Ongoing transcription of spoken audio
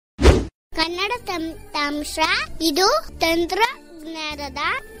ಕನ್ನಡ ತಂತ್ರಾಂಶ ಇದು ತಂತ್ರಜ್ಞಾನದ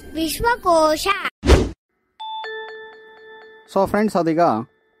ವಿಶ್ವಕೋಶ. ಸೊ ಫ್ರೆಂಡ್ಸ್, ಅದೀಗ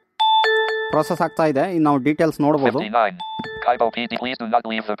ಪ್ರೊಸೆಸ್ ಆಗ್ತಾ ಇದೆ. ಇನ್ನು ನಾವು ಡೀಟೇಲ್ಸ್ ನೋಡಬಹುದು. Kibo PD, please do not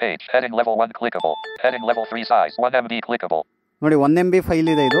leave the page. Heading level 1 clickable. Heading level 3 size 1 MB clickable. ನೋಡಿ 1 MB ಫೈಲ್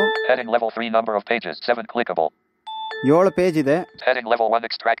ಇದೆ ಇದು. Heading level 3 number of pages 7 clickable. 7 page ಇದೆ. Heading level 1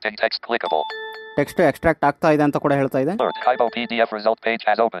 extracting text clickable. Text extract ಆಗ್ತಾ ಇದೆ ಅಂತ ಕೂಡ ಹೇಳ್ತಾ ಇದೆ. Kibo PDF result page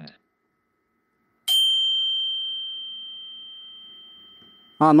has opened.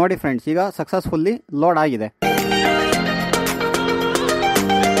 ನೋಡಿ ಫ್ರೆಂಡ್ಸ್, ಈಗ ಸಕ್ಸಸ್ಫುಲ್ಲಿ ಲೋಡ್ ಆಗಿದೆ.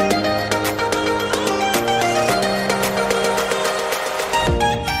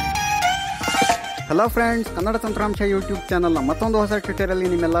 ಹಲೋ ಫ್ರೆಂಡ್ಸ್, ಕನ್ನಡ ತಂತ್ರಾಂಶ ಯೂಟ್ಯೂಬ್ ಚಾನಲ್ನ ಮತ್ತೊಂದು ಹೊಸ ಟ್ಯೂಟೋರಿಯಲ್ಗೆ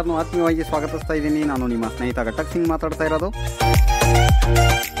ನಿಮ್ಮೆಲ್ಲರನ್ನೂ ಆತ್ಮೀಯವಾಗಿ ಸ್ವಾಗತಿಸ್ತಾ ಇದ್ದೀನಿ. ನಾನು ನಿಮ್ಮ ಸ್ನೇಹಿತ ಘಟಕ್ ಸಿಂಗ್ ಮಾತಾಡ್ತಾ ಇರೋದು.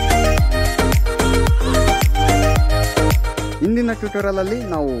 ಇಂದಿನ ಟ್ಯೂಟೋರಿಯಲಲ್ಲಿ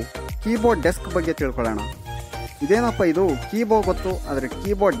ನಾವು ಕೀಬೋರ್ಡ್ ಡೆಸ್ಕ್ ಬಗ್ಗೆ ತಿಳ್ಕೊಳ್ಳೋಣ. ಇದೇನಪ್ಪ ಇದು ಕೀಬೋ ಗೊತ್ತು, ಆದರೆ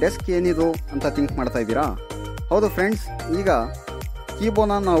ಕೀಬೋರ್ಡ್ ಡೆಸ್ಕ್ ಏನಿದು ಅಂತ ಥಿಂಕ್ ಮಾಡ್ತಾ ಇದ್ದೀರಾ? ಹೌದು ಫ್ರೆಂಡ್ಸ್, ಈಗ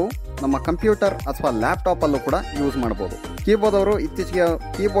ಕೀಬೋನ ನಾವು ನಮ್ಮ ಕಂಪ್ಯೂಟರ್ ಅಥವಾ ಲ್ಯಾಪ್ಟಾಪಲ್ಲೂ ಕೂಡ ಯೂಸ್ ಮಾಡ್ಬೋದು. ಕೀಬೋರ್ಡವರು ಇತ್ತೀಚೆಗೆ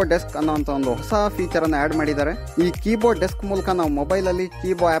ಕೀಬೋರ್ಡ್ ಡೆಸ್ಕ್ ಅನ್ನೋಂಥ ಒಂದು ಹೊಸ ಫೀಚರನ್ನು ಆ್ಯಡ್ ಮಾಡಿದ್ದಾರೆ. ಈ ಕೀಬೋರ್ಡ್ ಡೆಸ್ಕ್ ಮೂಲಕ ನಾವು ಮೊಬೈಲಲ್ಲಿ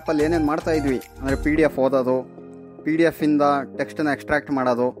ಕೀಬೋ ಆ್ಯಪಲ್ಲಿ ಏನೇನು ಮಾಡ್ತಾ ಇದ್ವಿ ಅಂದರೆ PDF ಓದೋದು, PDF ಇಂದ ಟೆಕ್ಸ್ಟನ್ನು ಎಕ್ಸ್ಟ್ರಾಕ್ಟ್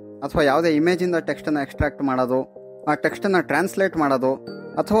ಮಾಡೋದು, ಅಥವಾ ಯಾವುದೇ ಇಮೇಜಿಂದ ಟೆಕ್ಸ್ಟನ್ನು ಎಕ್ಸ್ಟ್ರಾಕ್ಟ್ ಮಾಡೋದು, ಆ ಟೆಕ್ಸ್ಟನ್ನು ಟ್ರಾನ್ಸ್ಲೇಟ್ ಮಾಡೋದು,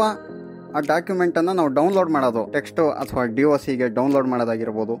 ಅಥವಾ ಆ ಡಾಕ್ಯುಮೆಂಟನ್ನು ನಾವು ಡೌನ್ಲೋಡ್ ಮಾಡೋದು, ಟೆಕ್ಸ್ಟ್ ಅಥವಾ DOCಗೆ ಡೌನ್ಲೋಡ್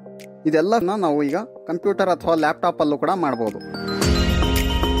ಮಾಡೋದಾಗಿರ್ಬೋದು. ಇದೆಲ್ಲನ ನಾವು ಈಗ ಕಂಪ್ಯೂಟರ್ ಅಥವಾ ಲ್ಯಾಪ್ಟಾಪಲ್ಲೂ ಕೂಡ ಮಾಡ್ಬೋದು.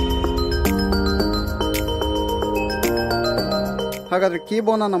 ಹಾಗಾದರೆ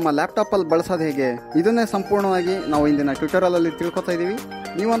ಕೀಬೋನ ನಮ್ಮ ಲ್ಯಾಪ್ಟಾಪಲ್ಲಿ ಬಳಸೋದು ಹೇಗೆ, ಇದನ್ನೇ ಸಂಪೂರ್ಣವಾಗಿ ನಾವು ಇಂದಿನ ಟ್ಯೂಟೋರಿಯಲಲ್ಲಿ ತಿಳ್ಕೊತಾ ಇದ್ದೀವಿ.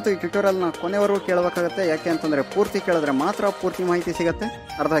 ನೀವಂತೂ ಈ ಟ್ಯೂಟೋರಿಯಲ್ನ ಕೊನೆವರೆಗೂ ಕೇಳಬೇಕಾಗತ್ತೆ. ಯಾಕೆ ಅಂತಂದರೆ ಪೂರ್ತಿ ಕೇಳಿದ್ರೆ ಮಾತ್ರ ಪೂರ್ತಿ ಮಾಹಿತಿ ಸಿಗುತ್ತೆ,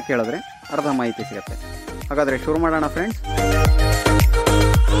 ಅರ್ಧ ಕೇಳಿದ್ರೆ ಅರ್ಧ ಮಾಹಿತಿ ಸಿಗುತ್ತೆ. ಹಾಗಾದರೆ ಶುರು ಮಾಡೋಣ ಫ್ರೆಂಡ್ಸ್.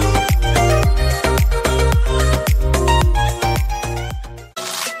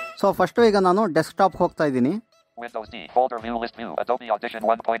 ಸೊ ಫಸ್ಟು ಈಗ ನಾನು ಡೆಸ್ಕ್ಟಾಪ್ ಹೋಗ್ತಾ ಇದ್ದೀನಿ.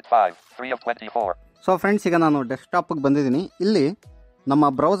 ಸೊ ಫ್ರೆಂಡ್ಸ್, ಈಗ ನಾನು ಡೆಸ್ಕ್ಟಾಪ್ಗೆ ಬಂದಿದ್ದೀನಿ. ಇಲ್ಲಿ ನಮ್ಮ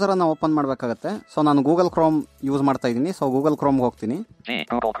ಬ್ರೌಸರನ್ನು ಓಪನ್ ಮಾಡಬೇಕಾಗತ್ತೆ. ಸೊ ನಾನು ಗೂಗಲ್ ಕ್ರೋಮ್ ಯೂಸ್ ಮಾಡ್ತಾ ಇದ್ದೀನಿ. ಸೊ ಗೂಗಲ್ ಕ್ರೋಮ್ಗೆ ಹೋಗ್ತೀನಿ.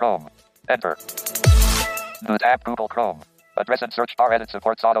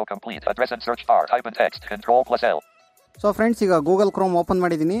 ಸೊ ಫ್ರೆಂಡ್ಸ್, ಈಗ ಗೂಗಲ್ ಕ್ರೋಮ್ ಓಪನ್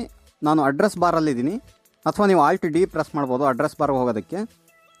ಮಾಡಿದ್ದೀನಿ. ನಾನು ಅಡ್ರೆಸ್ ಬಾರಲ್ಲಿದ್ದೀನಿ, ಅಥವಾ ನೀವು Alt D ಪ್ರೆಸ್ ಮಾಡ್ಬೋದು ಅಡ್ರೆಸ್ ಬಾರ್ಗೆ ಹೋಗೋದಕ್ಕೆ.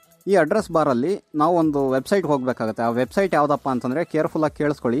 ಈ ಅಡ್ರೆಸ್ ಬಾರಲ್ಲಿ ನಾವು ಒಂದು ವೆಬ್ಸೈಟ್ಗೆ ಹೋಗಬೇಕಾಗುತ್ತೆ. ಆ ವೆಬ್ಸೈಟ್ ಯಾವುದಪ್ಪ ಅಂತಂದರೆ, ಕೇರ್ಫುಲ್ಲಾಗಿ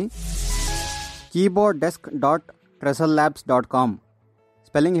ಕೇಳಿಸ್ಕೊಳ್ಳಿ, keyboarddesk.treselabs.com.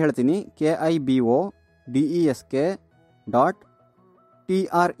 ಸ್ಪೆಲ್ಲಿಂಗ್ ಹೇಳ್ತೀನಿ,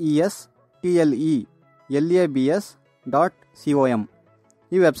 KIBODESK.TRESLABS.com.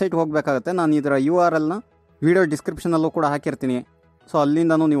 ಈ ವೆಬ್ಸೈಟ್ ಹೋಗಬೇಕಾಗುತ್ತೆ. ನಾನು ಇದರ URLನ ವಿಡಿಯೋ ಡಿಸ್ಕ್ರಿಪ್ಷನಲ್ಲೂ ಕೂಡ ಹಾಕಿರ್ತೀನಿ. ಸೊ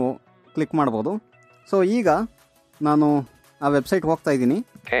ಅಲ್ಲಿಂದನೂ ನೀವು ಕ್ಲಿಕ್ ಮಾಡ್ಬೋದು. ಸೊ ಈಗ ನಾನು ಆ ವೆಬ್ಸೈಟ್ ಹೋಗ್ತಾ ಇದ್ದೀನಿ.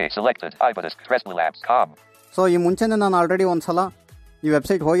 ಸೊ ಈ ಮುಂಚೆನೇ ನಾನು ಆಲ್ರೆಡಿ ಒಂದು ಸಲ ಈ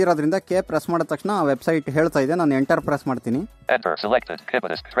ವೆಬ್ಸೈಟ್ ಹೋಗಿರೋದ್ರಿಂದ ಪ್ರೆಸ್ ಮಾಡಿದ ತಕ್ಷಣ ಆ ವೆಬ್ಸೈಟ್ ಹೇಳ್ತಾ ಇದೆ. ನಾನು ಎಂಟರ್ ಪ್ರೆಸ್ ಮಾಡ್ತೀನಿ.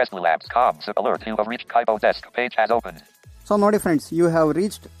 ಸೊ ನೋಡಿ friends, you have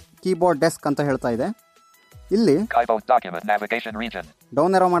reached keyboard desk ಅಂತ ಹೇಳ್ತಾ ಇದೆ. ಇಲ್ಲಿ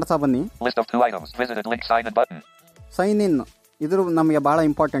ಡೌನ್ ಏರೋ ಮಾಡ್ತಾ ಬನ್ನಿ. ಸೈನ್ ಇನ್, ಇದ್ರ ನಮಗೆ ಭಾಳ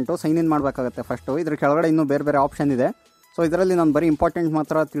ಇಂಪಾರ್ಟೆಂಟು. ಸೈನ್ ಇನ್ ಮಾಡಬೇಕಾಗುತ್ತೆ ಫಸ್ಟು. ಇದ್ರ ಕೆಳಗಡೆ ಇನ್ನೂ ಬೇರೆ ಬೇರೆ ಆಪ್ಷನ್ ಇದೆ. ಸೊ ಇದರಲ್ಲಿ ನಾನು ಬರೀ ಇಂಪಾರ್ಟೆಂಟ್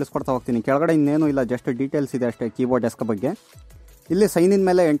ಮಾತ್ರ ತಿಳಿಸ್ಕೊಡ್ತಾ ಹೋಗ್ತೀನಿ. ಕೆಳಗಡೆ ಇನ್ನೇನು ಇಲ್ಲ, ಜಸ್ಟ್ ಡೀಟೇಲ್ಸ್ ಇದೆ ಅಷ್ಟೇ ಕೀಬೋರ್ಡ್ ಡೆಸ್ಕ್ ಬಗ್ಗೆ. ಇಲ್ಲಿ ಸೈನ್ ಇನ್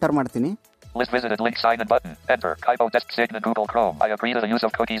ಮೇಲೆ ಎಂಟರ್ ಮಾಡ್ತೀನಿ.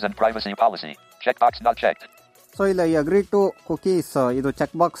 ಸೊ ಇಲ್ಲ, ಈ ಅಗ್ರಿ ಟು ಕುಕೀಸ್ ಇದು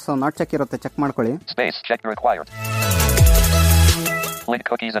ಚೆಕ್ ಬಾಕ್ಸ್ ನಾಟ್ ಚೆಕ್ ಇರುತ್ತೆ, ಚೆಕ್ ಮಾಡ್ಕೊಳ್ಳಿ.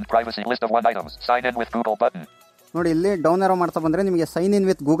 ನೋಡಿ, ಇಲ್ಲಿ ಡೌನ್ ಏರೋ ಮಾಡ್ತಾ ಬಂದ್ರೆ ನಿಮಗೆ ಸೈನ್ ಇನ್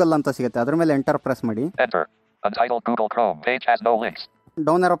ವಿತ್ ಗೂಗಲ್ ಅಂತ ಸಿಗುತ್ತೆ. ಅದ್ರ ಮೇಲೆ ಎಂಟರ್ ಪ್ರೆಸ್ ಮಾಡಿ.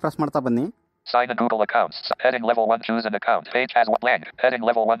 ಡೌನ್ ಏರೋ ಪ್ರೆಸ್ ಮಾಡ್ತಾ ಬನ್ನಿ. Sign in Google accounts. Heading level 1, choose an account. Page has blank. Heading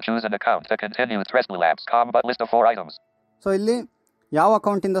level 1, choose an account. To continue, treselabs.com, but list of 4 items. So ಇಲ್ಲಿ ಯಾವ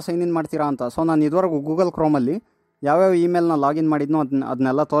ಅಕೌಂಟಿಂದ ಸೈನ್ ಇನ್ ಮಾಡ್ತೀರಾ ಅಂತ. So ನಾನು ಇದುವರೆಗೂ Google ಕ್ರೋಮಲ್ಲಿ ಯಾವ್ಯಾವ ಇಮೇಲ್ನ ಲಾಗಿನ್ ಮಾಡಿದ್ನೋ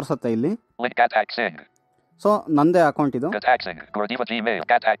ಅದನ್ನೆಲ್ಲ ತೋರಿಸುತ್ತೆ ಇಲ್ಲಿ. ಸೊ ನಂದೇ ಅಕೌಂಟ್ ಇದು.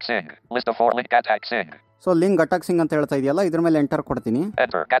 ಸೊ ಲಿಂಕ್ ಘಟಕ್ ಸಿಂಗ್ ಅಂತ ಹೇಳ್ತಾ ಇದೆಯಲ್ಲ, ಇದ್ರ ಮೇಲೆ ಎಂಟರ್ ಕೊಡ್ತೀನಿ.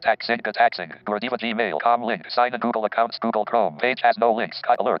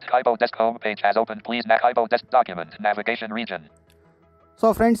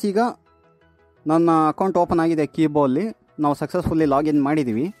 ಸೊ ಫ್ರೆಂಡ್ಸ್, ಈಗ ನನ್ನ ಅಕೌಂಟ್ ಓಪನ್ ಆಗಿದೆ ಕೀಬೋ ಅಲ್ಲಿ. ನಾವು ಸಕ್ಸಸ್ಫುಲ್ಲಿ ಲಾಗಿನ್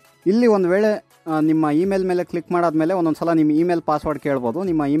ಮಾಡಿದ್ದೀವಿ. ಇಲ್ಲಿ ಒಂದು ವೇಳೆ ನಿಮ್ಮ ಇಮೇಲ್ ಮೇಲೆ ಕ್ಲಿಕ್ ಮಾಡಾದ್ಮೇಲೆ ಒಂದೊಂದು ಸಲ ನಿಮ್ಮ ಇಮೇಲ್ ಪಾಸ್ವರ್ಡ್ ಕೇಳ್ಬೋದು.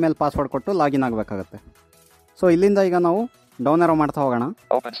 ನಿಮ್ಮ ಇಮೇಲ್ ಪಾಸ್ವರ್ಡ್ ಕೊಟ್ಟು ಲಾಗಿನ್ ಆಗಬೇಕಾಗತ್ತೆ. ಸೊ ಇಲ್ಲಿಂದ ಈಗ ನಾವು ಡೌನ್ ಏರೋ ಮಾಡ್ತಾ ಹೋಗೋಣ.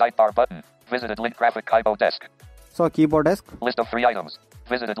 Visited link graphic Kibo desk. So keyboard desk. List of 3 items.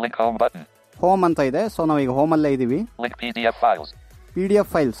 Visited link home button. Home ಅಂತ ಇದೆ. ಸೊ ನಾವೀಗ ಹೋಮಲ್ಲೇ ಇದ್ದೀವಿ. Link PDF files. PDF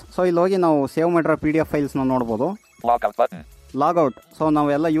files. So ಇಲ್ಲಿ ಹೋಗಿ ನಾವು ಸೇವ್ ಮಾಡಿರೋ PDF ಫೈಲ್ಸ್ನ ನೋಡ್ಬೋದು. Logout button. ಲಾಗೌಟ್. ಸೊ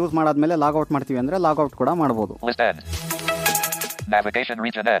ನಾವೆಲ್ಲ ಯೂಸ್ ಮಾಡಾದ್ಮೇಲೆ ಲಾಗೌಟ್ ಮಾಡ್ತೀವಿ ಅಂದರೆ ಲಾಗೌಟ್ ಕೂಡ ಮಾಡ್ಬೋದು. List end. Navigation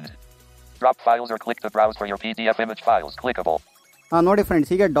region end. Drop files or click to browse for your PDF image files. Clickable. ನೋಡಿ ಫ್ರೆಂಡ್ಸ್,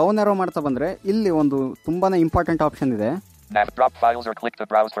 ಹೀಗೆ ಡೌನ್ ಏರೋ ಮಾಡ್ತಾ ಬಂದರೆ ಇಲ್ಲಿ ಒಂದು ತುಂಬಾ ಇಂಪಾರ್ಟೆಂಟ್ ಆಪ್ಷನ್ ಇದೆ. Drop files or click to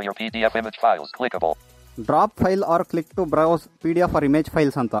browse for your PDF image files. Clickable. Drop file R click to browse PDF R image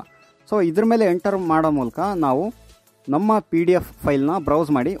files ಅಂತ. So ಇದ್ರ ಮೇಲೆ ಎಂಟರ್ ಮಾಡೋ ಮೂಲಕ ನಾವು ನಮ್ಮ PDF ಫೈಲ್ನ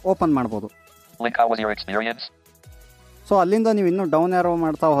ಬ್ರೌಸ್ ಮಾಡಿ ಓಪನ್ ಮಾಡ್ಬೋದು. Link, how was your experience? So ಅಲ್ಲಿಂದ ನೀವು ಇನ್ನೂ ಡೌನ್ ಏರೋ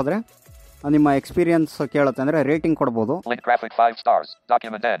ಮಾಡ್ತಾ ಹೋದರೆ ನಿಮ್ಮ ಎಕ್ಸ್ಪೀರಿಯನ್ಸ್ ಕೇಳುತ್ತೆ, ಅಂದರೆ ರೇಟಿಂಗ್ ಕೊಡ್ಬೋದು. Link graphic 5 stars.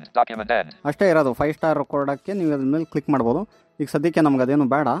 Document end. Document end. ಅಷ್ಟೇ ಇರೋದು. 5 ಸ್ಟಾರ್ ಕೊಡೋಕ್ಕೆ ನೀವು ಅದ್ರ ಮೇಲೆ ಕ್ಲಿಕ್ ಮಾಡ್ಬೋದು. ಈಗ ಸದ್ಯಕ್ಕೆ ನಮ್ಗೆ ಅದೇನು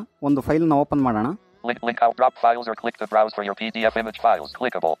ಬೇಡ, ಒಂದು ಫೈಲ್ನ ಓಪನ್ ಮಾಡೋಣ. Link out. Drop files or click to browse for your PDF image files.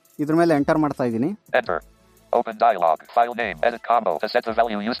 Clickable. ಇದ್ರ ಮೇಲೆ ಎಂಟರ್ ಮಾಡ್ತಾ ಇದ್ದೀನಿ. Enter. Open dialog. File name. Edit combo. To set the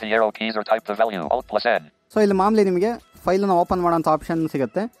value, use the arrow keys or type the value. Alt+N. So ಇಲ್ಲಿ ಮಾಮೂಲಿ ನಿಮಗೆ ಫೈಲನ್ನು open ಮಾಡೋಂಥ option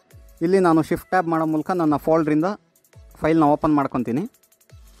ಸಿಗುತ್ತೆ. ಇಲ್ಲಿ ನಾನು ಶಿಫ್ಟ್ ಟ್ಯಾಬ್ ಮಾಡೋ ಮೂಲಕ ನನ್ನ ಫೋಲ್ಡ್ರಿಂದ ಫೈಲ್ನ ಓಪನ್ ಮಾಡ್ಕೊತೀನಿ.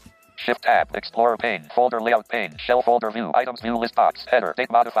 Shift tab. Explorer pane. Folder layout pane. Shell folder view. Items view list box. Header.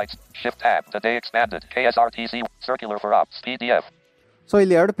 Date modified. Shift tab. The day expanded. KSRTC. Circular for ops. PDF. So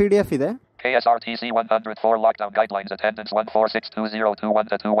ಇಲ್ಲಿ 2 PDF ಇದೆ. KSRTC 104 lockdown guidelines attendance 1462021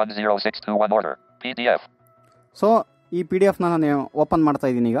 to 210621 order. PDF. So ಈ PDF ನಾನು open ಮಾಡ್ತಾ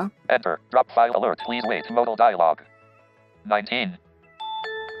ಇದ್ದೀನಿ ಈಗ. Enter. Drop file alert. Please wait. Modal dialog. 19.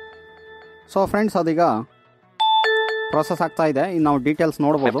 So friends, ಅದೀಗ process ಆಗ್ತಾ ಇದೆ. ಇನ್ನು ನಾವು ಡೀಟೇಲ್ಸ್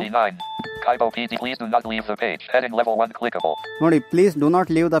ನೋಡ್ಬೋದು. 59. Kibo PD. Please do not leave the page. Heading level 1 clickable. ನೋಡಿ, please do not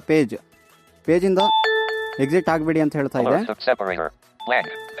leave the page. ಪೇಜಿಂದ exit ಆಗಬೇಡಿ ಅಂತ ಹೇಳ್ತಾ ಇದೆ. Alert of separator. Blank.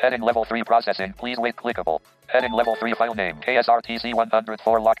 Heading level 3 processing. Please wait clickable. Heading level 3 file name. KSRTC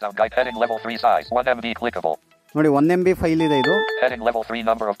 104 lockdown guide. Heading level 3 size 1 MB clickable. ನೋಡಿ, 1 MB file ಇದೆ ಇದು. Heading level 3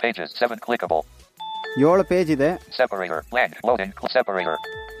 number of pages 7 clickable. 7 page ಇದೆ. Separator. Blank. Loading. Separator.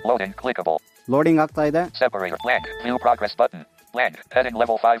 Loading. Clickable. Loading ಆಗ್ತಾ ಇದೆ. Separator. Blank. View progress button. Blank. Heading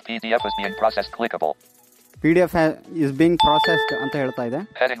level 5 PDF is being processed. Clickable. PDF is being processed ಅಂತ ಹೇಳ್ತಾ ಇದೆ.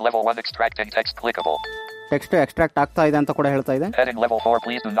 Heading level 1 extracting text. Clickable. Text extract ಆಗ್ತಾ ಇದೆ ಅಂತ ಕೂಡ ಹೇಳ್ತಾ ಇದೆ. Heading level 4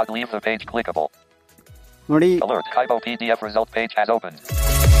 please do not leave the page. Clickable. ನೋಡಿ, Alert. Kibo PDF result page has opened.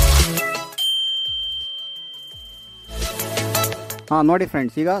 ನೋಡಿ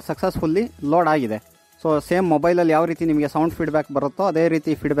ಫ್ರೆಂಡ್ಸ್, ಈಗ ಸಕ್ಸಸ್ಫುಲ್ಲಿ ಲೋಡ್ ಆಗಿದೆ. ಸೊ ಸೇಮ್ ಮೊಬೈಲಲ್ಲಿ ಯಾವ ರೀತಿ ನಿಮಗೆ ಸೌಂಡ್ ಫೀಡ್ಬ್ಯಾಕ್ ಬರುತ್ತೋ ಅದೇ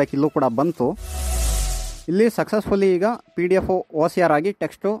ರೀತಿ ಫೀಡ್ಬ್ಯಾಕ್ ಇಲ್ಲೂ ಕೂಡ ಬಂತು. ಇಲ್ಲಿ ಸಕ್ಸಸ್ಫುಲ್ಲಿ ಈಗ PDF OCR ಆಗಿ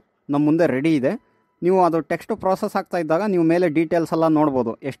ಟೆಕ್ಸ್ಟು ನಮ್ಮ ಮುಂದೆ ರೆಡಿ ಇದೆ. ನೀವು ಅದು ಟೆಕ್ಸ್ಟು ಪ್ರೋಸೆಸ್ ಆಗ್ತಾ ಇದ್ದಾಗ ನೀವು ಮೇಲೆ ಡೀಟೇಲ್ಸ್ ಎಲ್ಲ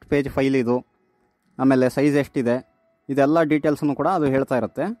ನೋಡ್ಬೋದು. ಎಷ್ಟು ಪೇಜ್ ಫೈಲ್ ಇದು, ಆಮೇಲೆ ಸೈಜ್ ಎಷ್ಟಿದೆ, ಇದೆಲ್ಲ ಡೀಟೇಲ್ಸನ್ನು ಕೂಡ ಅದು ಹೇಳ್ತಾ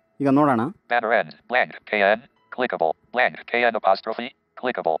ಇರುತ್ತೆ. ಈಗ ನೋಡೋಣ. Banner end. Blank. KN. Clickable. Blank. KN apostrophe.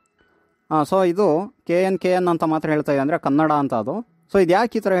 Clickable. So ಇದು KN ಅಂತ ಮಾತ್ರ ಹೇಳ್ತಾ ಇದೆ, ಅಂದರೆ ಕನ್ನಡ ಅಂತ ಅದು. ಸೊ ಇದು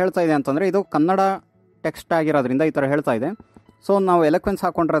ಯಾಕೆ ಈ ಥರ ಹೇಳ್ತಾ ಇದೆ ಅಂತಂದರೆ, ಇದು ಕನ್ನಡ ಟೆಕ್ಸ್ಟ್ ಆಗಿರೋದ್ರಿಂದ ಈ ಥರ ಹೇಳ್ತಾ ಇದೆ. ಸೊ ನಾವು ಎಲಕ್ವೆನ್ಸ್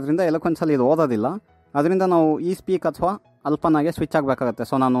ಹಾಕೊಂಡಿರೋದ್ರಿಂದ ಎಲಕ್ವೆನ್ಸಲ್ಲಿ ಇದು ಓದೋದಿಲ್ಲ. ಅದರಿಂದ ನಾವು ಈ ಸ್ಪೀಕ್ ಅಥವಾ ಅಲ್ಪನಾಗೆ ಸ್ವಿಚ್ ಆಗಬೇಕಾಗತ್ತೆ.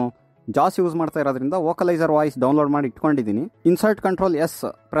 ಸೊ ನಾನು ಜಾಸ್ ಯೂಸ್ ಮಾಡ್ತಾ ಇರೋದ್ರಿಂದ ವೋಕಲೈಸರ್ ವಾಯ್ಸ್ ಡೌನ್ಲೋಡ್ ಮಾಡಿ ಇಟ್ಕೊಂಡಿದ್ದೀನಿ. ಇನ್ಸರ್ಟ್ ಕಂಟ್ರೋಲ್ S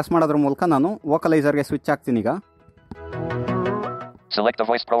ಪ್ರೆಸ್ ಮಾಡೋದ್ರ ಮೂಲಕ ನಾನು ವೋಕಲೈಸರ್ಗೆ ಸ್ವಿಚ್ ಆಗ್ತೀನಿ ಈಗ. Select the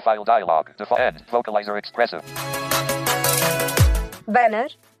voice profile dialog. Default end. Vocalizer expressive. Banner.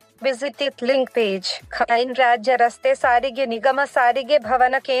 Visit link page. Khain Rajya Raste Sarige Nigama Sarige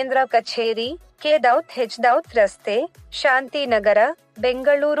Bhavana Kendra Kacheri. K-Dout H-Dout Raste. Shanti Nagara.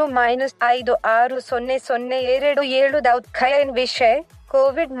 Bengaluru -560027 Dout Khain Vishay.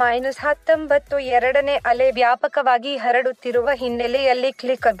 COVID-19 ಎರಡನೇ ಅಲೆ ವ್ಯಾಪಕವಾಗಿ ಹರಡುತ್ತಿರುವ ಹಿನ್ನೆಲೆಯಲ್ಲಿ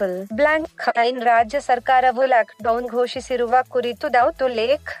ಕ್ಲಿಕಬಲ್. Blank. ಖೈನ್ ರಾಜ್ಯ ಸರ್ಕಾರವು lockdown ಘೋಷಿಸಿರುವ ಕುರಿತು ದೌತ್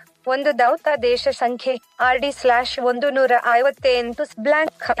ಉಲ್ಲೇಖ. 1 ದೌತ್ ಆದೇಶ ಸಂಖ್ಯೆ RD/158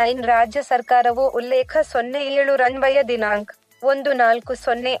 ಬ್ಲಾಂಕ್. ಖೈನ್ ರಾಜ್ಯ ಸರ್ಕಾರವು ಉಲ್ಲೇಖ 07 ರನ್ವಯ ದಿನಾಂಕ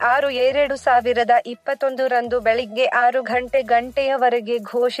 14/06/2021 ರಂದು ಬೆಳಿಗ್ಗೆ 6 ಗಂಟೆಯವರೆಗೆ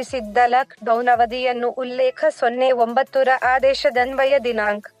ಘೋಷಿಸಿದ್ದ ಲಾಕ್ ಡೌನ್ ಅವಧಿಯನ್ನು ಉಲ್ಲೇಖ 09 ರ ಆದೇಶದನ್ವಯ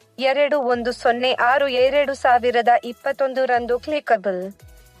ದಿನಾಂಕ 21/06/2021 ರಂದು ಕ್ಲಿಕಬಲ್.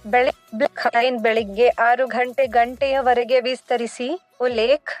 ಬೆಳಿಗ್ಗೆ 6 ಗಂಟೆಯವರೆಗೆ ವಿಸ್ತರಿಸಿ.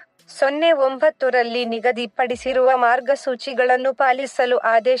 ಉಲ್ಲೇಖ 09 ರಲ್ಲಿ ನಿಗದಿಪಡಿಸಿರುವ ಮಾರ್ಗಸೂಚಿಗಳನ್ನು ಪಾಲಿಸಲು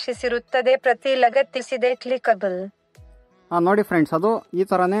ಆದೇಶಿಸಿರುತ್ತದೆ. ಪ್ರತಿ ಲಗತ್ತಿಸಿದೆ. ಕ್ಲಿಕಬಲ್. ನೋಡಿ ಫ್ರೆಂಡ್ಸ್, ಅದು ಈ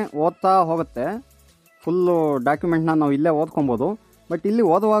ಥರನೇ ಓದ್ತಾ ಹೋಗುತ್ತೆ. ಫುಲ್ಲು ಡಾಕ್ಯುಮೆಂಟ್ನ ನಾವು ಇಲ್ಲೇ ಓದ್ಕೊಬೋದು. ಬಟ್ ಇಲ್ಲಿ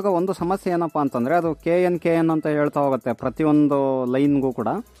ಓದುವಾಗ ಒಂದು ಸಮಸ್ಯೆ ಏನಪ್ಪ ಅಂತಂದರೆ, ಅದು KN ಅಂತ ಹೇಳ್ತಾ ಹೋಗುತ್ತೆ ಪ್ರತಿಯೊಂದು ಲೈನ್ಗೂ ಕೂಡ.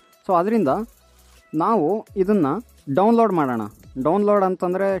 ಸೊ ಅದರಿಂದ ನಾವು ಇದನ್ನು ಡೌನ್ಲೋಡ್ ಮಾಡೋಣ. ಡೌನ್ಲೋಡ್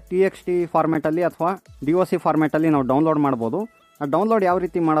ಅಂತಂದರೆ TXT ಫಾರ್ಮ್ಯಾಟಲ್ಲಿ ಅಥವಾ DOC ಫಾರ್ಮ್ಯಾಟಲ್ಲಿ ನಾವು ಡೌನ್ಲೋಡ್ ಮಾಡ್ಬೋದು. ಆ ಡೌನ್ಲೋಡ್ ಯಾವ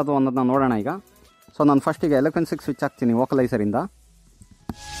ರೀತಿ ಮಾಡೋದು ಅನ್ನೋದನ್ನ ನೋಡೋಣ ಈಗ. ಸೊ ನಾನು ಫಸ್ಟಿಗೆ ಎಲಕ್ವೆನ್ಸಿಗೆ ಸ್ವಿಚ್ ಆಗ್ತೀನಿ ವೋಕಲೈಸರಿಂದ.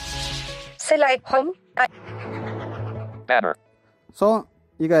 Select home. Banner. ಸೊ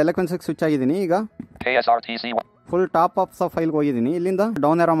ಈಗ ಎಲೆಕ್ವೆನ್ಸಿಗೆ ಸ್ವಿಚ್ ಆಗಿದ್ದೀನಿ. ಈಗ KSRTC full top of the ಫೈಲ್ಗೆ ಹೋಗಿದ್ದೀನಿ. ಇಲ್ಲಿಂದ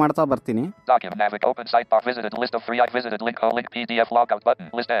ಡೌನ್ ಏರೋ ಮಾಡ್ತಾ ಬರ್ತೀನಿ. document navigate open sidebar visited list of 3 I visited link link PDF logout button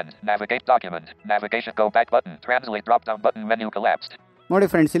list end navigate document navigation go back button translate drop down button menu collapsed. ನೋಡಿ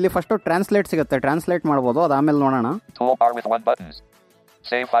friends, ಇಲ್ಲಿ first translate ಸಿಗುತ್ತೆ, translate ಮಾಡ್ಬೋದು, ಅದು ಆಮೇಲೆ ನೋಡೋಣ. toolbar with 1 buttons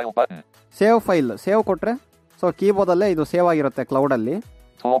save file button save file, save ಕೊಟ್ರೆ so ಕೀಬೋರ್ಡಲ್ಲೇ ಇದು save ಆಗಿರುತ್ತೆ ಕ್ಲೌಡಲ್ಲಿ.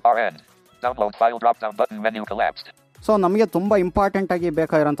 toolbar end download file drop down button menu collapsed. So ನಮಗೆ ತುಂಬ ಇಂಪಾರ್ಟೆಂಟ್ ಆಗಿ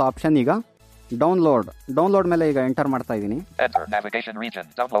ಬೇಕಾಗಿರೋಂಥ ಆಪ್ಷನ್ ಈಗ ಡೌನ್ಲೋಡ್ ಮೇಲೆ ಈಗ ಎಂಟರ್ ಮಾಡ್ತಾ ಇದ್ದೀನಿ. enter navigation region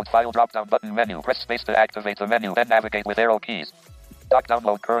download file drop down button menu press space to activate the menu then navigate with arrow keys doc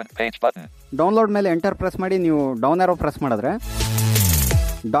download current page button. Download ಮೇಲೆ enter press ಮಾಡಿ ನೀವು down arrow press ಮಾಡಿದ್ರೆ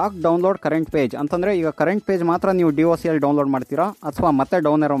dock download current page ಅಂತಂದರೆ ಈಗ current page ಮಾತ್ರ ನೀವು DOCL download ಮಾಡ್ತೀರಾ ಅಥವಾ ಮತ್ತೆ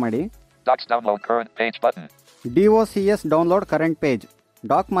ಡೌನ್ ಏರೋ ಮಾಡಿ docs download current page button DOCS download current page.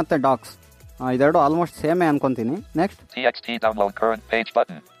 Dock ಮತ್ತು ಡಾಕ್ಸ್ ಇದೆರಡು ಆಲ್ಮೋಸ್ಟ್ ಸೇಮೇ ಅನ್ಕೊಂತೀನಿ. Next txt download current page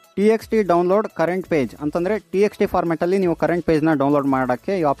button TXT download current page ಅಂತಂದರೆ TXT ಫಾರ್ಮೆಟಲ್ಲಿ ನೀವು ಕರೆಂಟ್ ಪೇಜ್ನ ಡೌನ್ಲೋಡ್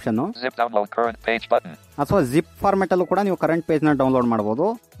ಮಾಡೋಕ್ಕೆ ಈ option. zip download current page button ಅಥವಾ zip ಫಾರ್ಮೆಟಲ್ಲೂ ಕೂಡ ನೀವು ಕರೆಂಟ್ ಪೇಜ್ನ ಡೌನ್ಲೋಡ್ ಮಾಡ್ಬೋದು.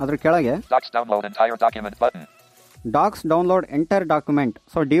 ಅದ್ರ ಕೆಳಗೆ docs download entire document button docx download entire document.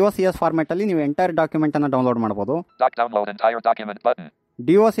 So DOCS ಫಾರ್ಮೆಟಲ್ಲಿ ನೀವು ಎಂಟೈರ್ ಡಾಕ್ಯುಮೆಂಟನ್ನು ಡೌನ್ಲೋಡ್ ಮಾಡ್ಬೋದು. doc download entire document button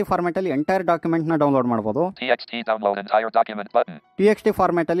DOC ಫಾರ್ಮೆಟಲ್ಲಿ entire ಡಾಕ್ಯುಮೆಂಟ್ನ download ಮಾಡ್ಬೋದು. txt download entire document button TXT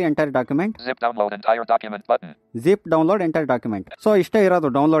ಫಾರ್ಮೆಟಲ್ಲಿ entire document. zip download entire document button zip download entire document. So ಇಷ್ಟೇ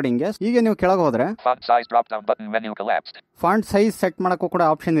ಇರೋದು ಡೌನ್ಲೋಡಿಂಗ್ಗೆ. ಈಗ ನೀವು ಕೆಳಗೆ ಹೋದ್ರೆ font size drop down button menu collapsed. Font size set ಮಾಡೋಕ್ಕೂ ಕೂಡ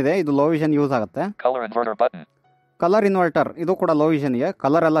option ಇದೆ. ಇದು ಲೋ ವಿಷನ್ ಯೂಸ್ ಆಗುತ್ತೆ. color inverter button colour inverter ಇದು ಕೂಡ ಲೋ ವಿಷನ್ಗೆ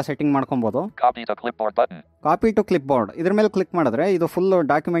ಕಲರ್ ಎಲ್ಲ ಸೆಟ್ಟಿಂಗ್ ಮಾಡ್ಕೊಬೋದು. copy to clipboard button copy to clip board ಇದ್ರ ಮೇಲೆ ಕ್ಲಿಕ್ ಮಾಡಿದ್ರೆ ಇದು ಫುಲ್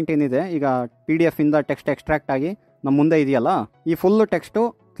ಡಾಕ್ಯುಮೆಂಟ್ ಏನಿದೆ ಈಗ PDF ಇಂದ ಟೆಕ್ಸ್ಟ್ ಎಕ್ಸ್ಟ್ರಾಕ್ಟ್ ಆಗಿ ನಮ್ಮ ಮುಂದೆ ಇದೆಯಲ್ಲ, ಈ full text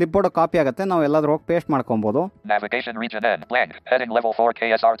clip board copy ಆಗುತ್ತೆ. ನಾವು ಎಲ್ಲಾದ್ರೂ ಹೋಗಿ ಪೇಸ್ಟ್ ಮಾಡ್ಕೊಬೋದು. navigation region end blank heading level 4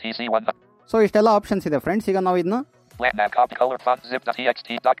 KSRTC 1 so ಇಷ್ಟೆಲ್ಲ ಆಪ್ಷನ್ಸ್ ಇದೆ ಫ್ರೆಂಡ್ಸ್. ಈಗ ನಾವು ಇದನ್ನ blank nav copy color font zip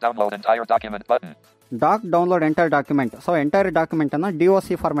txt doc download entire document button dock download entire document. So entire document ಅನ್ನ DOC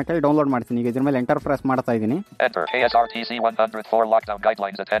ಫಾರ್ಮೆಟಲ್ಲಿ ಡೌನ್ಲೋಡ್ ಮಾಡ್ತೀನಿ. ಈಗ ಇದ್ರ ಮೇಲೆ ಎಂಟರ್ ಪ್ರೆಸ್ ಮಾಡ್ತಾ ಇದ್ದೀನಿ. enter KSRTC 104 lockdown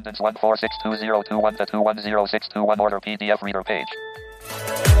guidelines attendance 1462021 to 210621 order PDF reader page.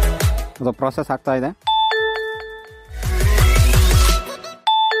 ಅದು process ಆಗ್ತಾ ಇದೆ.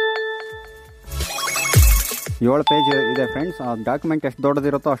 ಏಳು ಪೇಜ್ ಇದೆ ಫ್ರೆಂಡ್ಸ್. ಡಾಕ್ಯುಮೆಂಟ್ ಎಷ್ಟು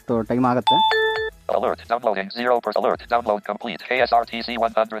ದೊಡ್ಡದಿರುತ್ತೋ ಅಷ್ಟು ಟೈಮ್ ಆಗುತ್ತೆ. alert downloading 0% alert download complete KSRTC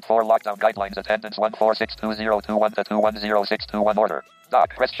 104 lockdown guidelines attendance 1462021 to 210621 order doc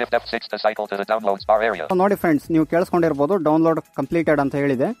press shift F6 to cycle to the downloads bar area. ನೋಡಿ friends, ನೀವು ಕೇಳಿಸ್ಕೊಂಡಿರ್ಬೋದು ಡೌನ್ಲೋಡ್ ಕಂಪ್ಲೀಟೆಡ್ ಅಂತ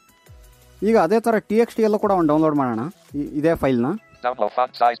ಹೇಳಿದೆ. ಈಗ ಅದೇ ಥರ TXT ಅಲ್ಲೂ ಕೂಡ ಒಂದು ಡೌನ್ಲೋಡ್ ಮಾಡೋಣ ಇದೇ ಫೈಲ್ನ. download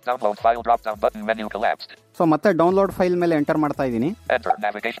font size download file drop down button menu collapsed. So ಮತ್ತೆ ಡೌನ್ಲೋಡ್ ಫೈಲ್ ಮೇಲೆ ಎಂಟರ್ ಮಾಡ್ತಾ ಇದ್ದೀನಿ. enter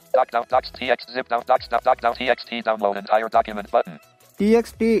navigation doc down docs txt zip down docs doc down txt download entire document button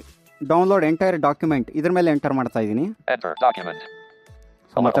TXT download entire document ಇದ್ರ ಮೇಲೆ enter ಮಾಡ್ತಾ ಇದ್ದೀನಿ. enter document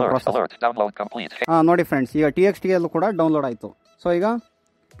ಮತ್ತೆ alert download complete. ನೋಡಿ ಫ್ರೆಂಡ್ಸ್, ಈಗ TXT ಅಲ್ಲೂ ಕೂಡ ಡೌನ್ಲೋಡ್ ಆಯಿತು. ಸೊ ಈಗ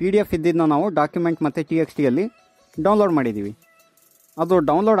PDF ಇದ್ದಿದ್ದನ್ನ ನಾವು ಡಾಕ್ಯುಮೆಂಟ್ ಮತ್ತು TXT ಅಲ್ಲಿ ಡೌನ್ಲೋಡ್ ಮಾಡಿದ್ದೀವಿ. ಅದು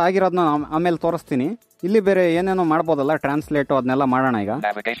ಡೌನ್ಲೋಡ್ ಆಗಿರೋದನ್ನ ಆಮೇಲೆ ತೋರಿಸ್ತೀನಿ. ಇಲ್ಲಿ ಬೇರೆ ಏನೇನೋ ಮಾಡ್ಬೋದಲ್ಲ, ಟ್ರಾನ್ಸ್ಲೇಟು ಅದನ್ನೆಲ್ಲ ಮಾಡೋಣ ಈಗ.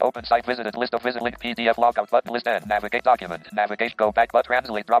 navigate open site visited list of visit link PDF logout button list end navigate document navigate go back but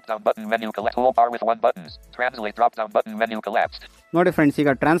translate drop down button menu collapse toolbar with 1 buttons translate drop down button menu collapsed. ನೋಡಿ friends, ಈಗ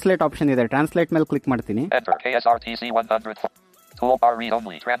translate option ಇದೆ. Translate ಮೇಲೆ click ಮಾಡ್ತೀನಿ. enter KSRTC 100 toolbar read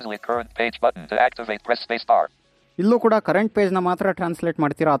only translate current page button to activate press space bar. ಇಲ್ಲೂ ಕೂಡ current ಪೇಜ್ನ ಮಾತ್ರ translate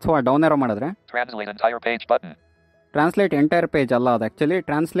ಮಾಡ್ತೀರಾ ಅಥವಾ ಡೌನ್ ಏರೋ ಮಾಡಿದ್ರೆ translate entire page button translate entire page ಅಲ್ಲ, ಅದು ಆ್ಯಕ್ಚುಲಿ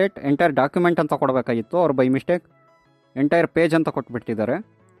ಟ್ರಾನ್ಸ್ಲೇಟ್ ಎಂಟೈರ್ ಡಾಕ್ಯುಮೆಂಟ್ ಅಂತ ಕೊಡಬೇಕಾಗಿತ್ತು. ಅವ್ರು ಬೈ ಮಿಸ್ಟೇಕ್ ಎಂಟೈರ್ ಪೇಜ್ ಅಂತ ಕೊಟ್ಬಿಟ್ಟಿದ್ದಾರೆ.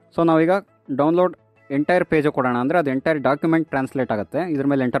 ಸೊ ನಾವೀಗ ಡೌನ್ಲೋಡ್ ಎಂಟೈರ್ ಪೇಜ್ ಕೊಡೋಣ ಅಂದರೆ ಅದು ಎಂಟೈರ್ ಡಾಕ್ಯುಮೆಂಟ್ ಟ್ರಾನ್ಸ್ಲೇಟ್ ಆಗುತ್ತೆ. ಇದ್ರ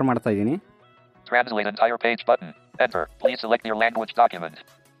ಮೇಲೆ ಎಂಟರ್ ಮಾಡ್ತಾ ಇದ್ದೀನಿ. translate entire page button enter please select your language document.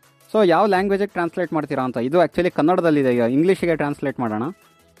 So ಯಾವ ಲ್ಯಾಂಗ್ವೇಜಿಗೆ ಟ್ರಾನ್ಸ್ಲೇಟ್ ಮಾಡ್ತೀರಾ ಅಂತ. ಇದು ಆ್ಯಕ್ಚುಲಿ ಕನ್ನಡದಲ್ಲಿದೆ. ಈಗ ಇಂಗ್ಲೀಷಿಗೆ ಟ್ರಾನ್ಸ್ಲೇಟ್ ಮಾಡೋಣ,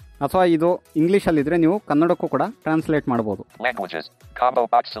 ಅಥವಾ ಇದು ಇಂಗ್ಲೀಷಲ್ಲಿದ್ದರೆ ನೀವು ಕನ್ನಡಕ್ಕೂ ಕೂಡ ಟ್ರಾನ್ಸ್ಲೇಟ್ ಮಾಡ್ಬೋದು. languages combo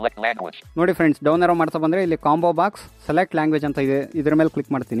box select language. ನೋಡಿ ಫ್ರೆಂಡ್ಸ್, ಡೌನ್ ಏರೋ ಮಾಡ್ತಾ ಬಂದರೆ ಇಲ್ಲಿ ಕಾಂಬೋ ಬಾಕ್ಸ್ ಸೆಲೆಕ್ಟ್ ಲ್ಯಾಂಗ್ವೇಜ್ ಅಂತ ಇದೆ. ಇದ್ರ ಮೇಲೆ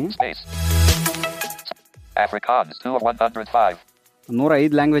ಕ್ಲಿಕ್ ಮಾಡ್ತೀನಿ. space Afrikaans 2 of 105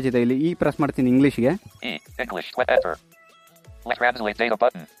 105 ಲ್ಯಾಂಗ್ವೇಜ್ ಇದೆ. ಇಲ್ಲಿ ಪ್ರೆಸ್ ಮಾಡ್ತೀನಿ ಇಂಗ್ಲೀಷ್ಗೆ. English enter translate data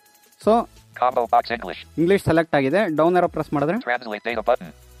button. So combo box English English select ಆಗಿದೆ. ಡೌನ್ ಏರೋ ಪ್ರೆಸ್ ಮಾಡಿದ್ರೆ translate data button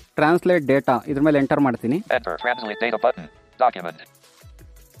translate data ಇದ್ರ ಮೇಲೆ ಎಂಟರ್ ಮಾಡ್ತೀನಿ. enter translate data button document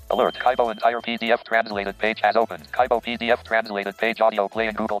alert Kibo entire PDF translated page has opened Kibo PDF translated page audio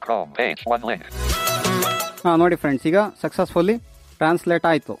playing Google Chrome page 1 link. ನೋಡಿ friends, ಈಗ successfully translate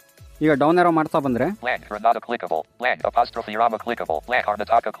ಆಯಿತು. ಈಗ down arrow ಮಾಡ್ತಾ ಬಂದರೆ blank Granada clickable blank apostrophe Rama clickable blank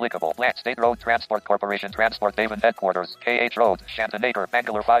Karnataka clickable blank State Road Transport Corporation Transport Haven Headquarters KH Road Shantinacre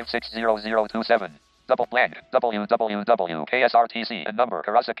Bangalore 560027 Double blank. www. KSRTC and number.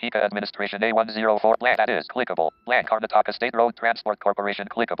 Karasakika Administration A104 blank. That is clickable. Blank. Karnataka State Road Transport Corporation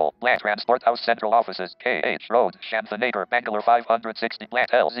clickable. Blank. Transport House Central Offices. KH Road. Shanthanagар. Bangalore 560 blank.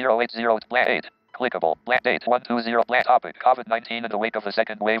 L080 blank 8. Clickable. Blank date 120 blank topic. COVID-19 in the wake of the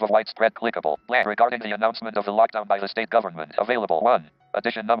second wave of widespread clickable. Blank regarding the announcement of the lockdown by the state government. Available 1.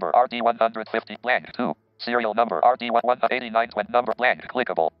 Edition number RD150 blank 2. Serial number RD189 number blank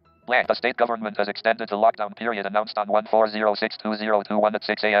clickable. Blank. The state government has extended the lockdown period announced on 140620221 at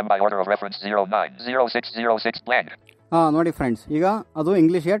 6 a.m. by order of reference 090606 blank. ನೋಡಿ friends, ಈಗ ಅದು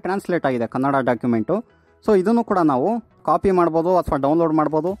ಇಂಗ್ಲೀಷ್ಗೆ translate ಆಗಿದೆ Kannada document. So ಇದನ್ನು ಕೂಡ ನಾವು copy ಮಾಡ್ಬೋದು ಅಥವಾ download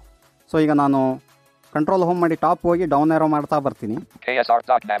ಮಾಡ್ಬೋದು. ಸೊ ಈಗ ನಾನು ಕಂಟ್ರೋಲ್ ಹೋಮ್ ಮಾಡಿ ಟಾಪ್ ಹೋಗಿ ಡೌನ್ ಏರೋ ಮಾಡ್ತಾ ಬರ್ತೀನಿ.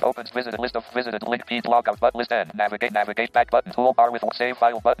 KSR.nav opens visited list of visited link P logout but list N navigate back button toolbar with save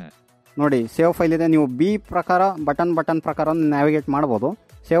file button. ನೋಡಿ ಸೇವ್ ಫೈಲ್ ಇದೆ. ನೀವು ಬಿ ಪ್ರಕಾರ ಬಟನ್ ಪ್ರಕಾರ ನ್ಯಾವಿಗೇಟ್ ಮಾಡ್ಬೋದು.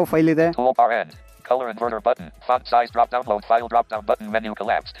 ಸೇವ್ ಫೈಲ್ ಇದೆ. Toolbar end color inverter button font size drop download file drop down button menu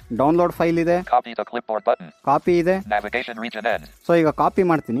collapsed. Download file ಇದೆ. Copy to clipboard button copy ಇದೆ. Navigation region end. So ಈಗ copy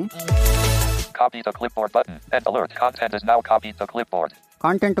ಮಾಡ್ತೀನಿ. Copy to clipboard button end alert content is now copied to clipboard.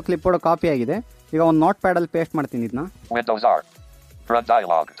 Content to clipboard copy ಆಗಿದೆ. ಈಗ ಒಂದು note pad ಅಲ್ಲಿ paste ಮಾಡ್ತೀನಿ ಇದನ್ನ. Windows R. Front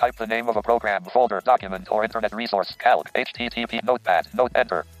dialog. Type the name of a program, folder, document, or internet resource. Calc. HTTP. Notepad. Note.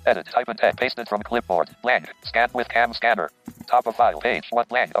 Enter. Edit. Type and text. Pasted from clipboard. Blank. Scan with cam scanner. Top of file. Page 1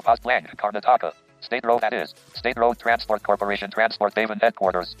 blank. Apos blank. Karnataka. State Road. That is. State Road Transport Corporation. Transport Haven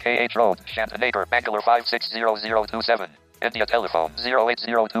Headquarters. KH Road. Shanthanagar. Bangalore 560027. India telephone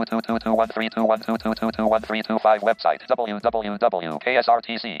 0802222132122221325 website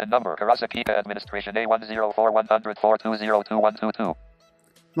www.ksrtc and number Karasakika Administration A1041042021222.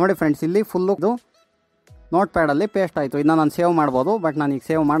 ನೋಡಿ friends, ಇಲ್ಲಿ full note ಪ್ಯಾಡಲ್ಲಿ paste ಆಯಿತು. ಇದನ್ನ ನಾನು save ಮಾಡ್ಬೋದು, but ನಾನೀಗ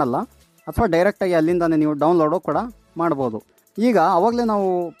save ಮಾಡಲ್ಲ. ಅಥವಾ ಡೈರೆಕ್ಟಾಗಿ ಅಲ್ಲಿಂದನೇ ನೀವು ಡೌನ್ಲೋಡು ಕೂಡ ಮಾಡ್ಬೋದು. ಈಗ ಅವಾಗಲೇ ನಾವು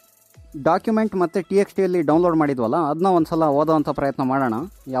ಡಾಕ್ಯುಮೆಂಟ್ ಮತ್ತು TXTಯಲ್ಲಿ ಡೌನ್ಲೋಡ್ ಮಾಡಿದ್ವಲ್ಲ, ಅದನ್ನ ಒಂದು ಸಲ ಓದೋವಂಥ ಪ್ರಯತ್ನ ಮಾಡೋಣ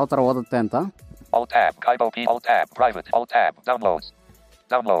ಯಾವ ಥರ ಓದುತ್ತೆ ಅಂತ. Alt tab, Kibo P, Alt tab, private, Alt tab, downloads.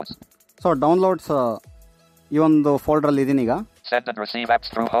 So downloads ಈ ಒಂದು ಫೋಲ್ಡ್ರಲ್ಲಿ ಇದೀನಿ ಈಗ. Send and receive apps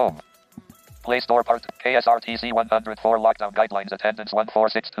through home. Play Store part, KSRTC 104 lockdown guidelines attendance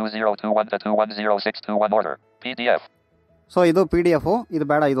 1462021-210621 order, PDF. So ಇದು PDF, ಇದು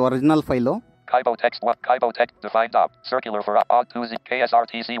ಬೇಡ, ಇದು original file. Kibo text 1, Kibo text defined up, circular for odd 2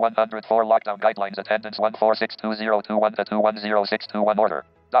 KSRTC 104 lockdown guidelines attendance 1462021-210621 order,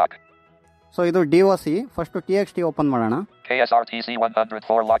 doc. So ಇದು DOC. First TXT open ಮಾಡೋಣ. KSRTC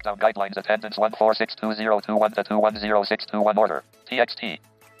 104 lockdown guidelines attendance 1462021-210621 order, TXT.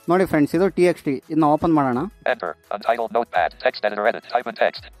 ನೋಡಿ friends, ಇದು TXT. ಇದನ್ನ open ಮಾಡೋಣ. Enter. Untitled notepad. Text editor edit. Type and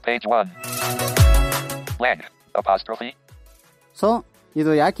text. Page 1. Blank. Apostrophe. So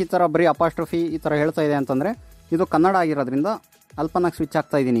ಇದು ಯಾಕೆ ಈ ಥರ ಬರೀ ಅಪಾಸ್ಟ್ರಫಿ ಈ ಥರ ಹೇಳ್ತಾ ಇದೆ ಅಂತಂದರೆ, ಇದು ಕನ್ನಡ ಆಗಿರೋದ್ರಿಂದ ಅಲ್ಪನಾಗಿ ಸ್ವಿಚ್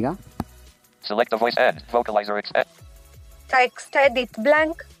ಆಗ್ತಾ ಇದ್ದೀನಿ ಈಗ. Select the voice end. Vocalizer extend. Text edit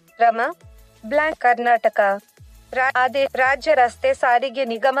blank. Rama. Blank Karnataka. ರಾಜ್ಯ ರಸ್ತೆ ಸಾರಿಗೆ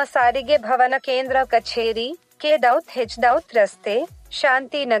ನಿಗಮ ಸಾರಿಗೆ ಭವನ ಕೇಂದ್ರ ಕಚೇರಿ K-H ರಸ್ತೆ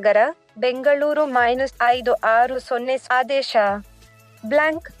ಶಾಂತಿನಗರ ಬೆಂಗಳೂರು -5600 ಆದೇಶ.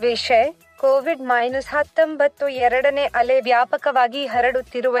 ಬ್ಲಾಂಕ್ ವಿಷಯ ಕೋವಿಡ್-19 ಎರಡನೇ ಅಲೆ ವ್ಯಾಪಕವಾಗಿ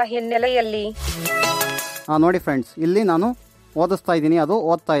ಹರಡುತ್ತಿರುವ ಹಿನ್ನೆಲೆಯಲ್ಲಿ. ನೋಡಿ ಫ್ರೆಂಡ್ಸ್, ಇಲ್ಲಿ ನಾನು ಓದಿಸ್ತಾ ಇದ್ದೀನಿ, ಅದು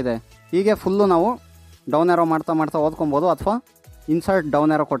ಓದ್ತಾ ಇದೆ. ಹೀಗೆ ಫುಲ್ಲು ನಾವು ಡೌನ್ ಏರೋ ಮಾಡ್ತಾ ಓದ್ಕೊಬೋದು, ಅಥವಾ ಇನ್ಸರ್ಟ್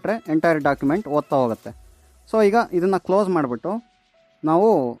ಡೌನ್ ಏರೋ ಕೊಟ್ಟರೆ ಎಂಟೈರ್ ಡಾಕ್ಯುಮೆಂಟ್ ಓದ್ತಾ ಹೋಗುತ್ತೆ. ಸೊ ಈಗ ಇದನ್ನು ಕ್ಲೋಸ್ ಮಾಡಿಬಿಟ್ಟು ನಾವು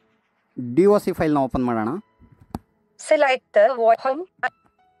DOC ಫೈಲ್ನ ಓಪನ್ ಮಾಡೋಣ. Select home.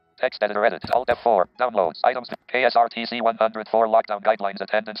 Text editor edit. Alt F4. Downloads. Items. KSRTC 104 lockdown guidelines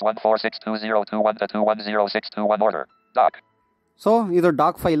attendance 1462021-210621 order. Doc. So ಇದು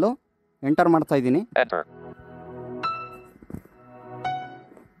ಡಾಕ್ ಫೈಲು ಎಂಟರ್ ಮಾಡ್ತಾ ಇದ್ದೀನಿ. Enter.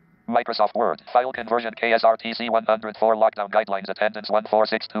 Microsoft Word. File conversion KSRTC 104 lockdown guidelines attendance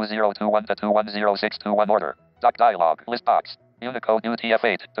 1462021-210621 order. Doc dialog. List box. Unicode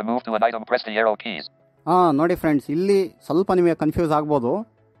UTF-8. To move to an item, press the arrow keys. ನೋಡಿ friends, ಇಲ್ಲಿ ಸ್ವಲ್ಪ ನಿಮಗೆ confuse ಆಗ್ಬೋದು.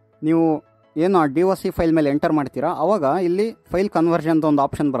 ನೀವು ಏನು DOC ಫೈಲ್ ಮೇಲೆ ಎಂಟರ್ ಮಾಡ್ತೀರಾ, ಆವಾಗ ಇಲ್ಲಿ ಫೈಲ್ ಕನ್ವರ್ಷನ್ದು ಒಂದು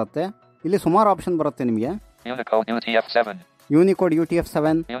ಆಪ್ಷನ್ ಬರುತ್ತೆ. ಇಲ್ಲಿ ಸುಮಾರು ಆಪ್ಷನ್ ಬರುತ್ತೆ ನಿಮಗೆ. Unicode UTF-7, Unicode UTF-7,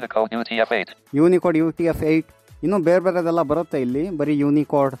 Unicode UTF-8, Unicode UTF-8, ಇನ್ನೂ ಬೇರೆದೆಲ್ಲ ಬರುತ್ತೆ. ಇಲ್ಲಿ ಬರೀ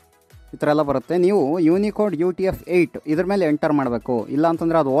ಯೂನಿಕೋಡ್ ಈ ಥರ ಎಲ್ಲ ಬರುತ್ತೆ. ನೀವು Unicode UTF-8 ಇದ್ರ ಮೇಲೆ ಎಂಟರ್ ಮಾಡಬೇಕು, ಇಲ್ಲ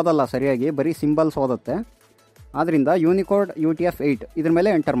ಅಂತಂದರೆ ಅದು ಓದಲ್ಲ ಸರಿಯಾಗಿ, ಬರೀ ಸಿಂಬಲ್ಸ್ ಓದುತ್ತೆ. ಆದ್ದರಿಂದ Unicode UTF-8 ಇದ್ರ ಮೇಲೆ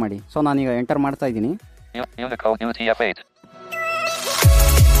ಎಂಟರ್ ಮಾಡಿ. ಸೊ ನಾನೀಗ ಎಂಟರ್ ಮಾಡ್ತಾ ಇದ್ದೀನಿ. Unicode UTF-8.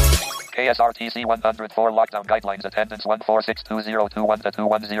 KSRTC 104 lockdown guidelines attendance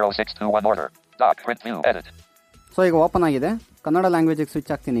 1462021-210621 order. Doc. Print view. Edit. So ಈಗ ಓಪನ್ ಆಗಿದೆ. ಕನ್ನಡ ಲ್ಯಾಂಗ್ವೇಜಿಗೆ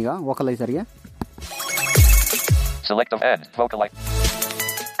ಸ್ವಿಚ್ ಆಗ್ತೀನಿ ಈಗ, ವೋಕಲೈಸರ್ಗೆ. Select of end. Vocalize.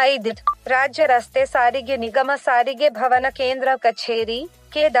 5 ರಾಜ್ಯ ರಸ್ತೆ ಸಾರಿಗೆ ನಿಗಮ ಸಾರಿಗೆ ಭವನ ಕೇಂದ್ರ ಕಚೇರಿ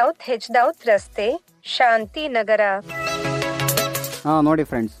ಕೆದೌತ್ ಹೆಚ್ದೌತ್ ರಸ್ತೆ ಶಾಂತಿನಗರ. ನೋಡಿ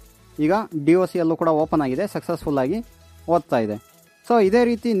ಫ್ರೆಂಡ್ಸ್, ಈಗ DOC ಅಲ್ಲೂ ಕೂಡ ಓಪನ್ ಆಗಿದೆ, ಸಕ್ಸಸ್ಫುಲ್ ಆಗಿ ಓದ್ತಾ ಇದೆ. ಸೊ ಇದೇ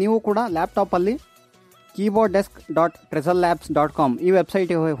ರೀತಿ ನೀವು ಕೂಡ ಲ್ಯಾಪ್ಟಾಪಲ್ಲಿ keyboarddesk.trezzlelabs.com ಈ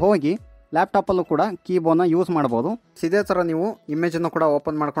ವೆಬ್ಸೈಟಿಗೆ ಹೋಗಿ ಲ್ಯಾಪ್ಟಾಪಲ್ಲೂ ಕೂಡ ಕೀಬೋನ ಯೂಸ್ ಮಾಡ್ಬೋದು. ಇದೇ ಥರ ನೀವು ಇಮೇಜನ್ನು ಕೂಡ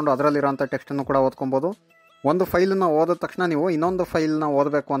ಓಪನ್ ಮಾಡಿಕೊಂಡು ಅದರಲ್ಲಿರೋಂಥ ಟೆಕ್ಸ್ಟನ್ನು ಕೂಡ ಓದ್ಕೊಬೋದು. ಒಂದು ಫೈಲನ್ನು ಓದಿದ ತಕ್ಷಣ ನೀವು ಇನ್ನೊಂದು ಫೈಲ್ನ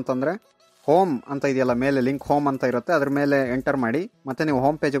ಓದಬೇಕು ಅಂತಂದರೆ ಹೋಮ್ ಅಂತ ಇದೆಯಲ್ಲ, ಮೇಲೆ ಲಿಂಕ್ ಹೋಮ್ ಅಂತ ಇರುತ್ತೆ, ಅದ್ರ ಮೇಲೆ ಎಂಟರ್ ಮಾಡಿ ಮತ್ತೆ ನೀವು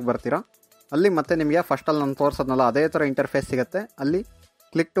ಹೋಮ್ ಪೇಜಿಗೆ ಬರ್ತೀರಾ. ಅಲ್ಲಿ ಮತ್ತೆ ನಿಮಗೆ ಫಸ್ಟಲ್ಲಿ ನಾನು ತೋರಿಸೋದ್ನಲ್ಲ ಅದೇ ಥರ ಇಂಟರ್ಫೇಸ್ ಸಿಗುತ್ತೆ. ಅಲ್ಲಿ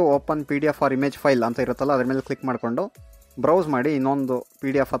click to open PDF R image file ಅಂತ ಇರುತ್ತಲ್ಲ, ಅದ್ರ ಮೇಲೆ ಕ್ಲಿಕ್ ಮಾಡಿಕೊಂಡು ಬ್ರೌಸ್ ಮಾಡಿ ಇನ್ನೊಂದು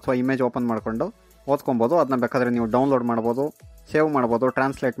PDF ಅಥವಾ ಇಮೇಜ್ ಓಪನ್ ಮಾಡಿಕೊಂಡು ಓದ್ಕೊಬೋದು. ಅದನ್ನ ಬೇಕಾದರೆ ನೀವು ಡೌನ್ಲೋಡ್ ಮಾಡ್ಬೋದು, ಸೇವ್ ಮಾಡ್ಬೋದು,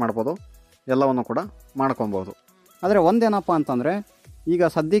 ಟ್ರಾನ್ಸ್ಲೇಟ್ ಮಾಡ್ಬೋದು, ಎಲ್ಲವನ್ನು ಕೂಡ ಮಾಡ್ಕೊಬೋದು. ಆದರೆ ಒಂದೇನಪ್ಪ ಅಂತಂದರೆ ಈಗ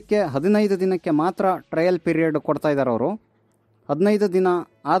ಸದ್ಯಕ್ಕೆ 15 ದಿನಕ್ಕೆ ಮಾತ್ರ ಟ್ರಯಲ್ ಪೀರಿಯಡ್ ಕೊಡ್ತಾ ಇದ್ದಾರೆ ಅವರು. 15 ದಿನ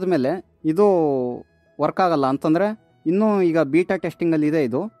ಆದಮೇಲೆ ಇದು ವರ್ಕ್ ಆಗಲ್ಲ ಅಂತಂದರೆ ಇನ್ನೂ ಈಗ ಬೀಟಾ ಟೆಸ್ಟಿಂಗಲ್ಲಿ ಇದೆ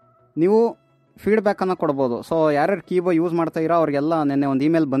ಇದು. ನೀವು ಫೀಡ್ಬ್ಯಾಕನ್ನು ಕೊಡ್ಬೋದು. ಸೊ ಯಾರ್ಯಾರು ಕೀಬೋ ಯೂಸ್ ಮಾಡ್ತಾಯಿರೋ ಅವ್ರಿಗೆಲ್ಲ ನೆನ್ನೆ ಒಂದು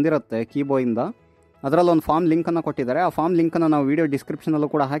ಇಮೇಲ್ ಬಂದಿರುತ್ತೆ ಕೀಬೋಯಿಂದ. ಅದರಲ್ಲಿ ಒಂದು ಫಾರ್ಮ್ ಲಿಂಕನ್ನು ಕೊಟ್ಟಿದ್ದಾರೆ. ಆ ಫಾರ್ಮ್ ಲಿಂಕನ್ನು ನಾವು ವಿಡಿಯೋ ಡಿಸ್ಕ್ರಿಪ್ಷನಲ್ಲೂ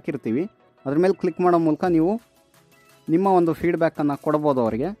ಕೂಡ ಹಾಕಿರ್ತೀವಿ. ಅದ್ರ ಮೇಲೆ ಕ್ಲಿಕ್ ಮಾಡೋ ಮೂಲಕ ನೀವು ನಿಮ್ಮ ಒಂದು ಫೀಡ್ಬ್ಯಾಕನ್ನು ಕೊಡ್ಬೋದು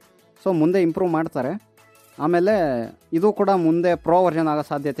ಅವರಿಗೆ. ಸೊ ಮುಂದೆ ಇಂಪ್ರೂವ್ ಮಾಡ್ತಾರೆ. ಆಮೇಲೆ ಇದು ಕೂಡ ಮುಂದೆ ಪ್ರೋ ವರ್ಷನ್ ಆಗೋ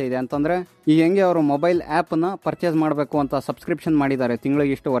ಸಾಧ್ಯತೆ ಇದೆ. ಅಂತಂದರೆ ಈಗ ಹೆಂಗೆ ಅವರು ಮೊಬೈಲ್ ಆ್ಯಪನ್ನು ಪರ್ಚೇಸ್ ಮಾಡಬೇಕು ಅಂತ ಸಬ್ಸ್ಕ್ರಿಪ್ಷನ್ ಮಾಡಿದ್ದಾರೆ,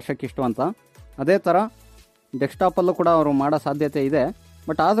 ತಿಂಗಳಿಗಿಷ್ಟು ವರ್ಷಕ್ಕಿಷ್ಟು ಅಂತ, ಅದೇ ಥರ ಡೆಸ್ಕ್ಟಾಪಲ್ಲೂ ಕೂಡ ಅವರು ಮಾಡೋ ಸಾಧ್ಯತೆ ಇದೆ.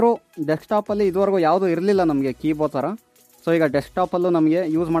 ಬಟ್ ಆದರೂ ಡೆಸ್ಕ್ಟಾಪಲ್ಲಿ ಇದುವರೆಗೂ ಯಾವುದೂ ಇರಲಿಲ್ಲ ನಮಗೆ ಕೀಬೋ ಥರ. ಸೊ ಈಗ ಡೆಸ್ಕ್ಟಾಪಲ್ಲೂ ನಮಗೆ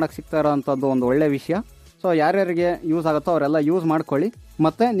ಯೂಸ್ ಮಾಡೋಕ್ಕೆ ಸಿಗ್ತಾ ಇರೋವಂಥದ್ದು ಒಂದು ಒಳ್ಳೆಯ ವಿಷಯ. ಸೊ ಯಾರ್ಯಾರಿಗೆ ಯೂಸ್ ಆಗುತ್ತೋ ಅವರೆಲ್ಲ ಯೂಸ್ ಮಾಡ್ಕೊಳ್ಳಿ.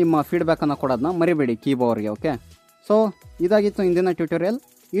 ಮತ್ತು ನಿಮ್ಮ ಫೀಡ್ಬ್ಯಾಕನ್ನು ಕೊಡೋದನ್ನ ಮರಿಬೇಡಿ ಕೀಬೋ ಅವರಿಗೆ. ಓಕೆ, ಸೊ ಇದಾಗಿತ್ತು ಇಂದಿನ ಟ್ಯುಟೋರಿಯಲ್.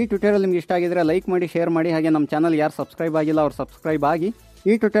 ಈ ಟ್ಯುಟೋರಿಯಲ್ ನಿಮ್ಗೆ ಇಷ್ಟ ಆಗಿದ್ರೆ ಲೈಕ್ ಮಾಡಿ, ಶೇರ್ ಮಾಡಿ. ಹಾಗೆ ನಮ್ಮ ಚಾನಲ್ ಯಾರು ಸಬ್ಸ್ಕ್ರೈಬ್ ಆಗಿಲ್ಲ ಅವ್ರು ಸಬ್ಸ್ಕ್ರೈಬ್ ಆಗಿ.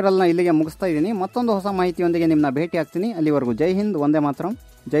 ಈ ಟ್ಯುಟೋರಿಯಲ್ನ ಇಲ್ಲಿಗೆ ಮುಗಿಸ್ತಾ ಇದ್ದೀನಿ. ಮತ್ತೊಂದು ಹೊಸ ಮಾಹಿತಿಯೊಂದಿಗೆ ನಿಮ್ಮನ್ನ ಭೇಟಿ ಆಗ್ತೀನಿ. ಅಲ್ಲಿವರೆಗೂ ಜೈ ಹಿಂದ್, ವಂದೇ ಮಾತರಂ,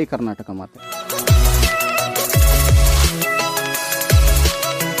 ಜೈ ಕರ್ನಾಟಕ ಮಾತೆ.